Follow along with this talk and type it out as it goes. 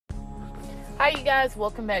Hi, you guys.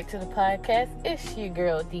 Welcome back to the podcast. It's your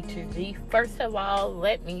girl, Teacher G. First of all,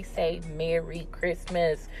 let me say Merry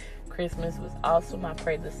Christmas. Christmas was awesome. I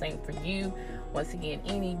pray the same for you. Once again,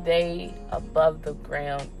 any day above the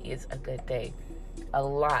ground is a good day. A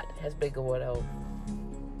lot has been going on.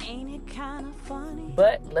 Ain't it kind of funny?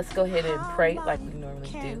 But let's go ahead and pray like we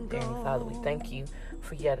normally do. Dear Father, we thank you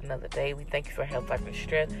for yet another day. We thank you for health, life, and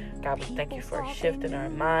strength. God, we thank you for a shift in our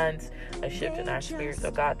minds, a shift in our spirits, oh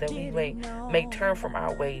God, that we may turn from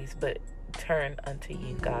our ways, but turn unto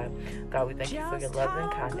you, God. God, we thank you for your love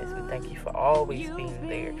and kindness. We thank you for always being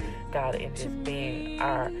there, God, and just being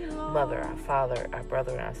our mother, our father, our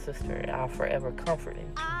brother, and our sister, our forever comfort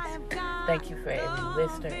and peace. Thank you for every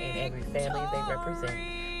listener and every family they represent.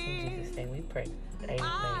 In Jesus' name we pray.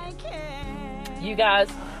 Amen. You guys,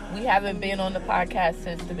 we haven't been on the podcast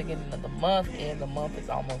since the beginning of the month, and the month is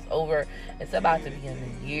almost over. It's about to be a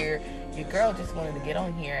new year. Your girl just wanted to get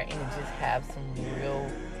on here and just have some real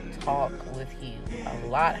talk with you. A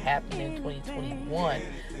lot happened in 2021,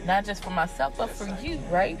 not just for myself, but for you,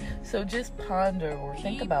 right? So just ponder or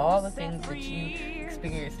think about all the things that you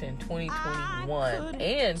experienced in 2021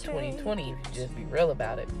 and 2020, if you just be real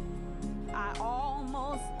about it. I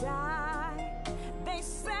almost died. They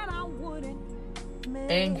said I wouldn't.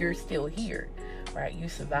 And you're still here, right? You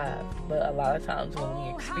survived. But a lot of times when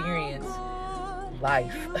we experience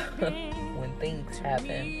life, when things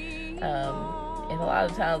happen, and a lot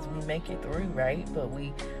of times we make it through, right? But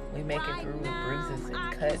we make it through with bruises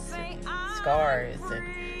and cuts and scars and,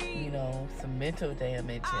 some mental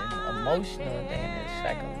damage and emotional damage,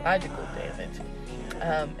 psychological damage.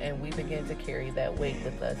 And we begin to carry that weight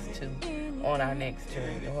with us too on our next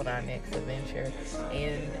journey, on our next adventure.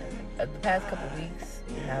 And the past couple weeks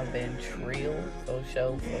have been trill, for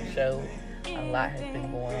show. A lot has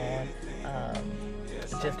been going on.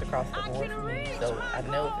 Just across the board for me. So I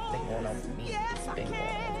know if it's been going on for me, it's been going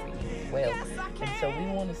on for you as well. And so we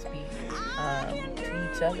want to speak to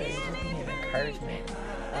each other and just be an encouragement.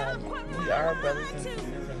 We are brothers and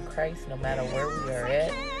sisters in Christ no matter where we are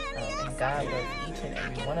at. And God loves each and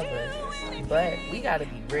every one of us. But we got to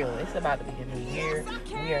be real. It's about to be a new year.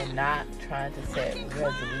 We are not trying to set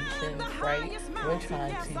resolutions, right? We're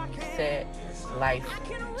trying to set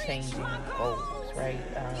life-changing goals, right?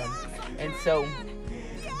 And so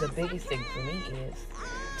the biggest thing for me is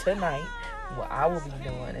tonight, what I will be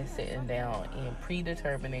doing is sitting down and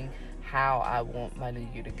predetermining how I want my new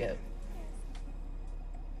year to go.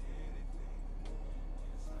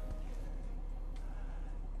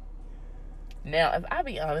 Now, if I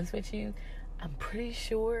be honest with you, I'm pretty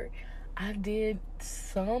sure I did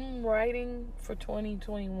some writing for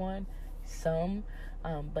 2021,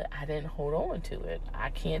 but I didn't hold on to it.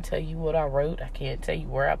 I can't tell you what I wrote. I can't tell you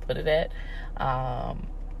where I put it at.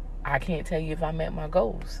 I can't tell you if I met my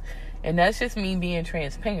goals. And that's just me being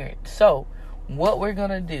transparent. So, what we're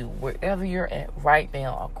going to do, wherever you're at right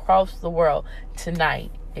now, across the world,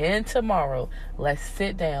 tonight and tomorrow, let's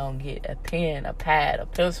sit down, get a pen, a pad, a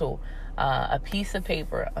pencil, a piece of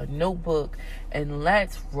paper, a notebook, and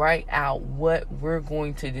let's write out what we're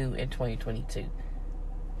going to do in 2022.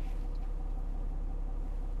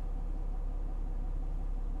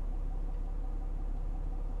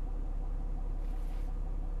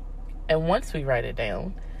 And once we write it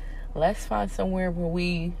down, let's find somewhere where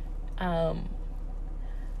we find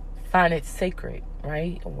it sacred,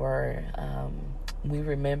 right? Where we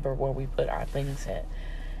remember where we put our things at.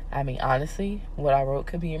 I mean, honestly, what I wrote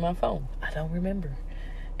could be in my phone. I don't remember.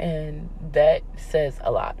 And that says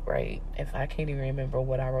a lot, right? If I can't even remember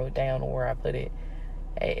what I wrote down or where I put it,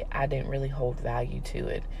 I didn't really hold value to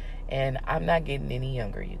it. And I'm not getting any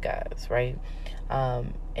younger, you guys, right?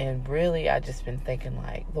 And really, I just been thinking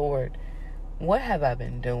like, Lord, what have I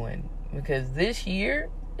been doing? Because this year,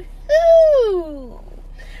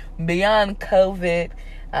 beyond COVID,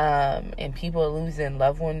 and people losing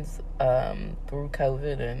loved ones through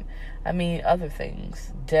COVID, and I mean other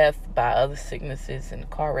things, death by other sicknesses and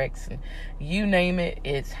car wrecks, and you name it,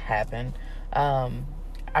 it's happened.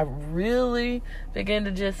 I really began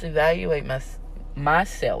to just evaluate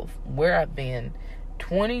myself, where I've been.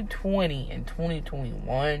 2020 and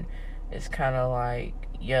 2021 is kind of like,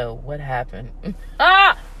 yo, what happened?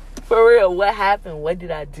 For real, what happened? What did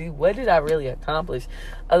I do? What did I really accomplish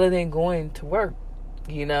other than going to work?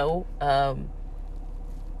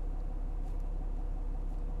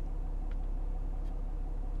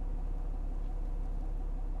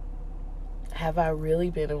 Have I really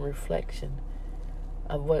been a reflection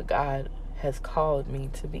of what God has called me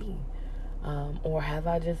to be? Or have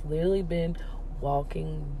I just literally been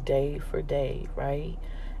walking day for day, right?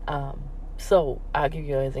 So I'll give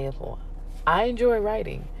you an example. I enjoy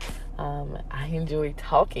writing. I enjoy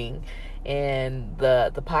talking, and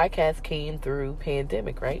the podcast came through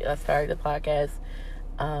pandemic, right? I started the podcast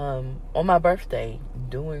on my birthday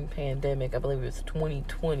during pandemic. I believe it was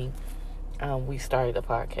 2020. We started the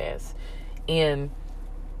podcast, and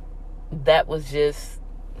that was just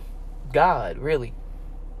God, really.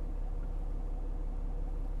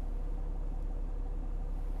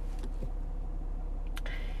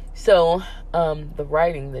 So, the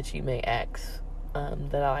writing that you may ask,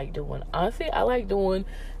 that I like doing. Honestly, I like doing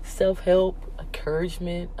self-help,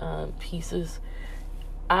 encouragement, pieces.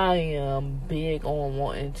 I am big on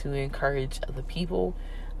wanting to encourage other people.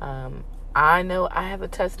 I know I have a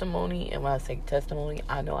testimony, and when I say testimony,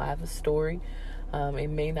 I know I have a story. It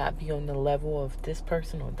may not be on the level of this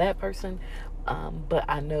person or that person, but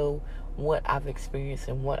I know what I've experienced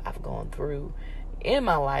and what I've gone through in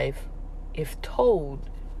my life, if told,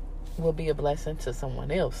 will be a blessing to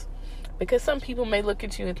someone else. Because some people may look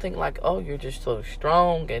at you and think like, oh, you're just so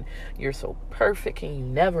strong and you're so perfect and you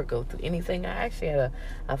never go through anything. I actually had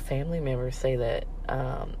a family member say that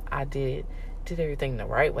I did everything the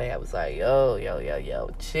right way. I was like, yo,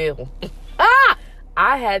 chill.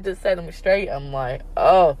 I had to set them straight. I'm like,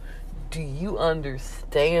 oh, do you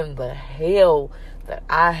understand the hell that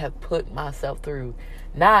I have put myself through?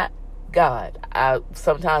 Not God.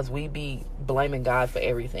 Sometimes we be blaming God for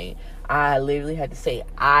everything. I literally had to say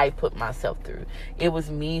I put myself through. It was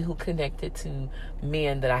me who connected to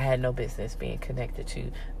men that I had no business being connected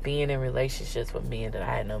to, being in relationships with men that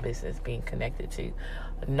I had no business being connected to,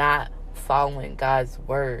 not following God's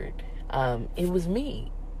word. It was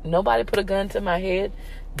me. Nobody put a gun to my head.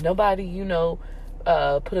 Nobody,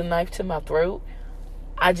 put a knife to my throat.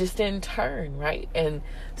 I just didn't turn, right? And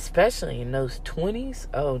especially in those 20s,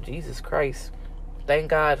 oh, Jesus Christ. Thank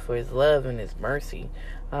God for his love and his mercy.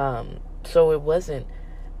 So it wasn't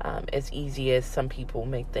as easy as some people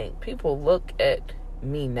may think. People look at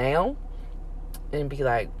me now and be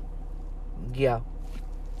like, yeah.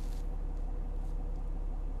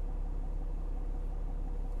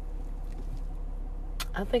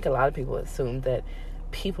 I think a lot of people assume that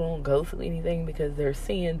people don't go through anything because they're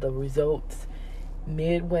seeing the results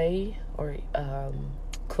midway or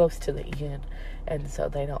close to the end, and so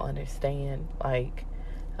they don't understand. Like,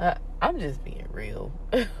 I'm just being real.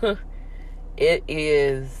 It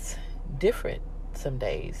is different some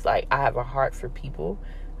days. Like, I have a heart for people.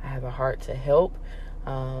 I have a heart to help.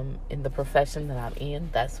 In the profession that I'm in,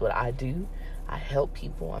 that's what I do. I help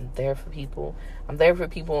people. I'm there for people. I'm there for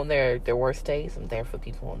people on their worst days. I'm there for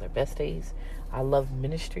people on their best days. I love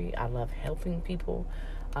ministry. I love helping people.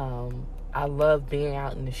 I love being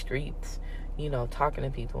out in the streets, talking to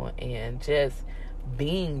people and just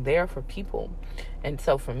being there for people. And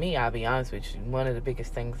so for me, I'll be honest with you, one of the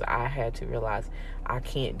biggest things I had to realize, I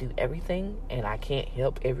can't do everything and I can't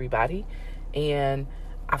help everybody. And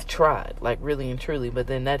I've tried, like, really and truly, but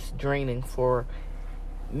then that's draining for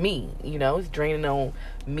me. It's draining on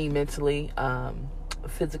me mentally,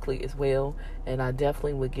 physically as well. And I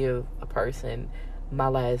definitely would give a person my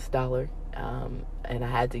last dollar, and I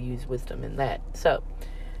had to use wisdom in that. So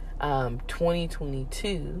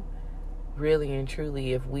 2022, really and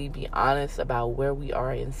truly, if we be honest about where we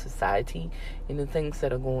are in society and the things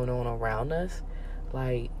that are going on around us,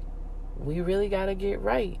 like, we really got to get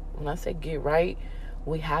right. When I say get right,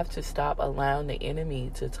 we have to stop allowing the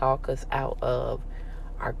enemy to talk us out of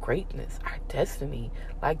our greatness, our destiny.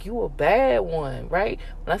 Like, you a bad one, right?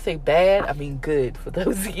 When I say bad, I mean good. For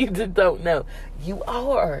those of you that don't know, you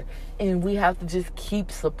are. And we have to just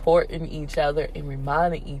keep supporting each other and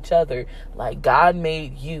reminding each other, like, God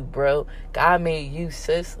made you, bro. God made you,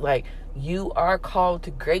 sis. Like, you are called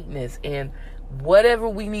to greatness. And whatever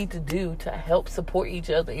we need to do to help support each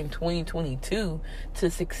other in 2022 to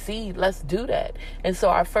succeed, let's do that. And so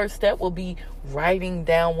our first step will be writing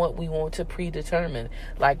down what we want to predetermine.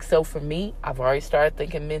 Like, so for me, I've already started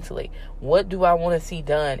thinking mentally, what do I want to see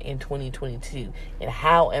done in 2022? And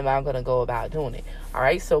how am I going to go about doing it? All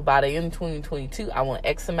right, so by the end of 2022, I want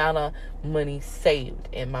X amount of money saved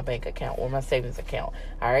in my bank account or my savings account.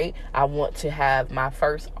 All right, I want to have my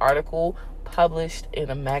first article published in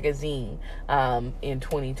a magazine in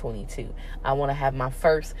 2022. I want to have my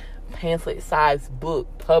first pamphlet-sized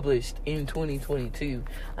book published in 2022,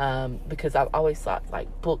 because I've always thought,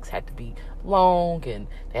 like, books had to be long and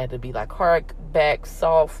they had to be like hardback,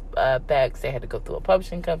 soft backs. They had to go through a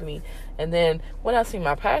publishing company. And then when I see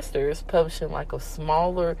my pastors publishing like a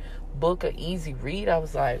smaller book, an easy read, I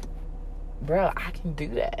was like, bro, I can do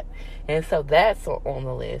that. And so that's on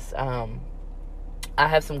the list. I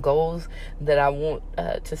have some goals that I want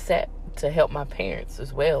to set to help my parents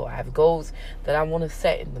as well. I have goals that I want to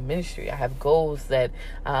set in the ministry. I have goals that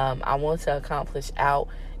I want to accomplish out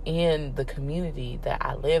in the community that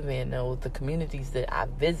I live in, or the communities that I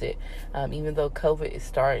visit. Even though COVID is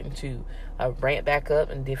starting to ramp back up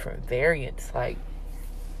in different variants, like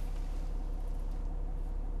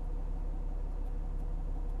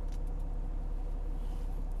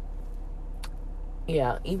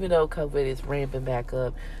yeah, even though COVID is ramping back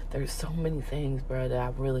up, there's so many things, bro, that I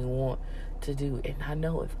really want to do. And I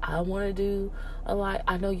know if I want to do a lot,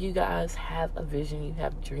 I know you guys have a vision, you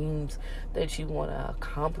have dreams that you want to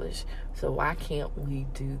accomplish. So why can't we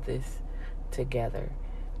do this together?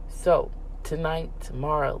 So tonight,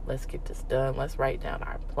 tomorrow, let's get this done. Let's write down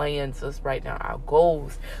our plans. Let's write down our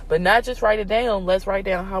goals. But not just write it down. Let's write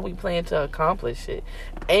down how we plan to accomplish it.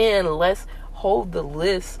 And let's hold the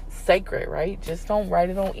list sacred, right? Just don't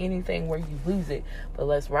write it on anything where you lose it. But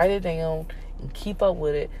let's write it down and keep up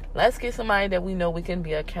with it. Let's get somebody that we know we can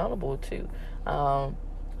be accountable to.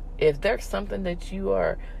 If there's something that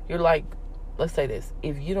you're like, let's say this.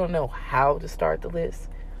 If you don't know how to start the list,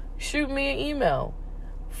 shoot me an email.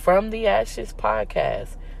 From the Ashes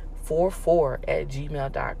Podcast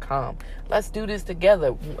 44@gmail.com. Let's do this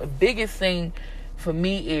together. Biggest thing for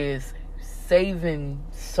me is saving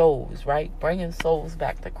souls, right? Bringing souls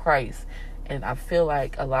back to Christ. And I feel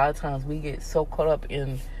like a lot of times we get so caught up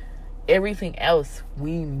in everything else,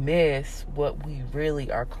 we miss what we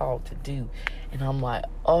really are called to do. And I'm like,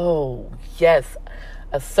 oh, yes,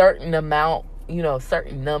 a certain amount, a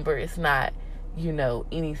certain number. It's not,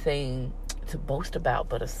 anything to boast about,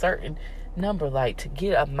 but a certain number, like to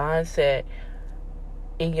get a mindset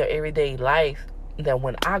in your everyday life that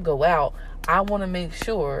when I go out, I want to make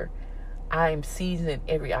sure I'm seizing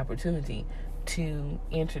every opportunity to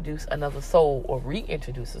introduce another soul or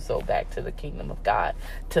reintroduce a soul back to the kingdom of God,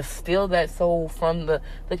 to steal that soul from the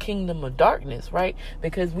kingdom of darkness, right?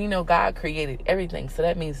 Because we know God created everything. So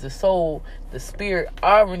that means the soul, the spirit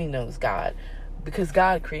already knows God because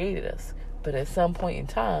God created us. But at some point in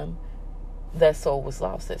time, that soul was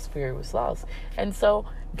lost, that spirit was lost. And so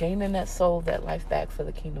gaining that soul, that life back for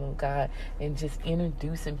the kingdom of God, and just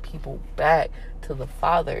introducing people back to the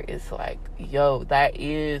Father is like, that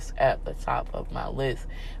is at the top of my list.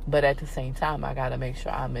 But at the same time, I got to make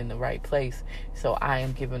sure I'm in the right place. So I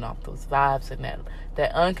am giving off those vibes and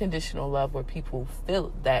that unconditional love where people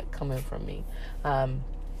feel that coming from me.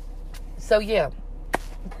 So yeah,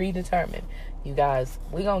 predetermined. You guys,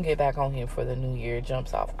 we're going to get back on here for the new year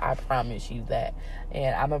jumps off. I promise you that.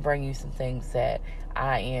 And I'm going to bring you some things that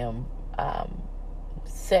I am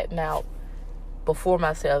setting out before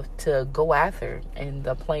myself to go after, and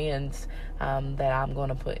the plans that I'm going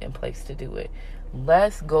to put in place to do it.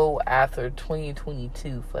 Let's go after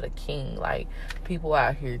 2022 for the King. Like, people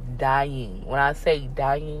out here dying. When I say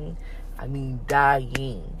dying, I mean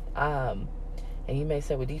dying. And you may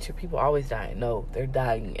say, well, Dietrich, people always dying. No, they're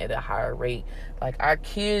dying at a higher rate. Like, our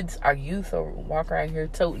kids, our youth are walking around here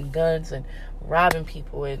toting guns and robbing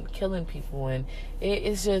people and killing people. And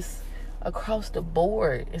it's just across the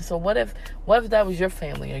board. And so what if that was your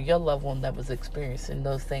family or your loved one that was experiencing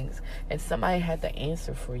those things, and somebody had the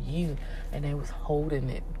answer for you and they was holding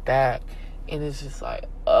it back? And it's just like,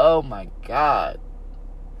 oh my God.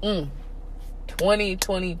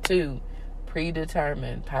 2022.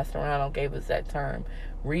 Predetermined. Pastor Ronald gave us that term.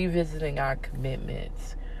 Revisiting our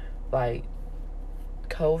commitments. Like,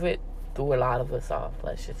 COVID threw a lot of us off.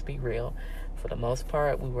 Let's just be real. For the most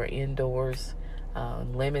part, we were indoors,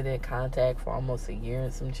 limited contact for almost a year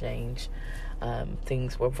and some change.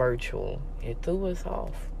 Things were virtual. It threw us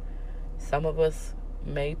off. Some of us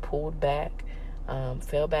may pulled back,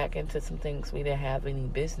 fell back into some things we didn't have any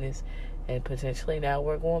business, and potentially now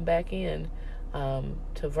we're going back in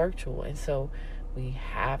to virtual. And so we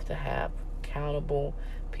have to have accountable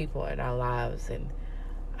people in our lives. And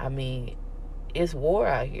I mean, it's war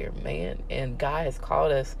out here, man, and God has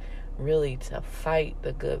called us really to fight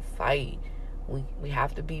the good fight. We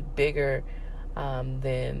have to be bigger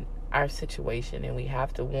than our situation, and we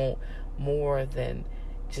have to want more than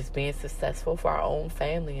just being successful for our own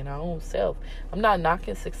family and our own self. I'm not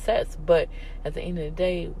knocking success, but at the end of the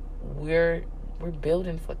day, we're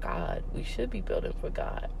building for God. We should be building for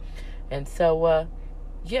God. And so,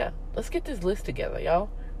 let's get this list together, y'all.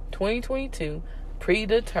 2022,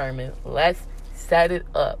 predetermined. Let's set it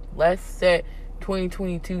up. Let's set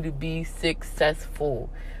 2022 to be successful.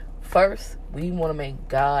 First, we want to make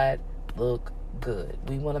God look good.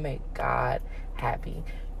 We want to make God happy.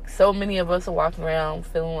 So many of us are walking around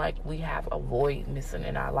feeling like we have a void missing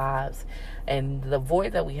in our lives. And the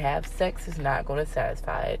void that we have, sex is not going to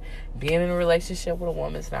satisfy it. Being in a relationship with a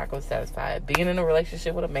woman is not going to satisfy it. Being in a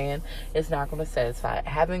relationship with a man is not going to satisfy it.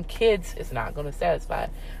 Having kids is not going to satisfy it.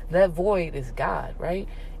 That void is God, right?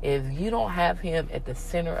 If you don't have him at the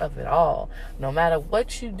center of it all, no matter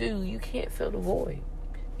what you do, you can't fill the void.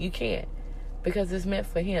 You can't. Because it's meant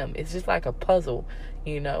for him. It's just like a puzzle.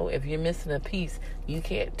 If you're missing a piece, you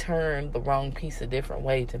can't turn the wrong piece a different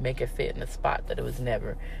way to make it fit in a spot that it was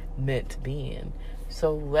never meant to be in.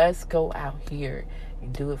 So let's go out here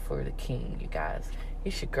and do it for the king, you guys.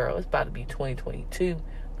 It's your girl. It's about to be 2022.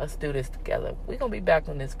 Let's do this together. We're going to be back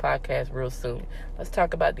on this podcast real soon. Let's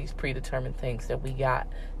talk about these predetermined things that we got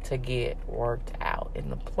to get worked out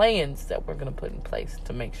and the plans that we're going to put in place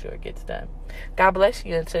to make sure it gets done. God bless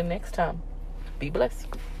you. Until next time, be blessed.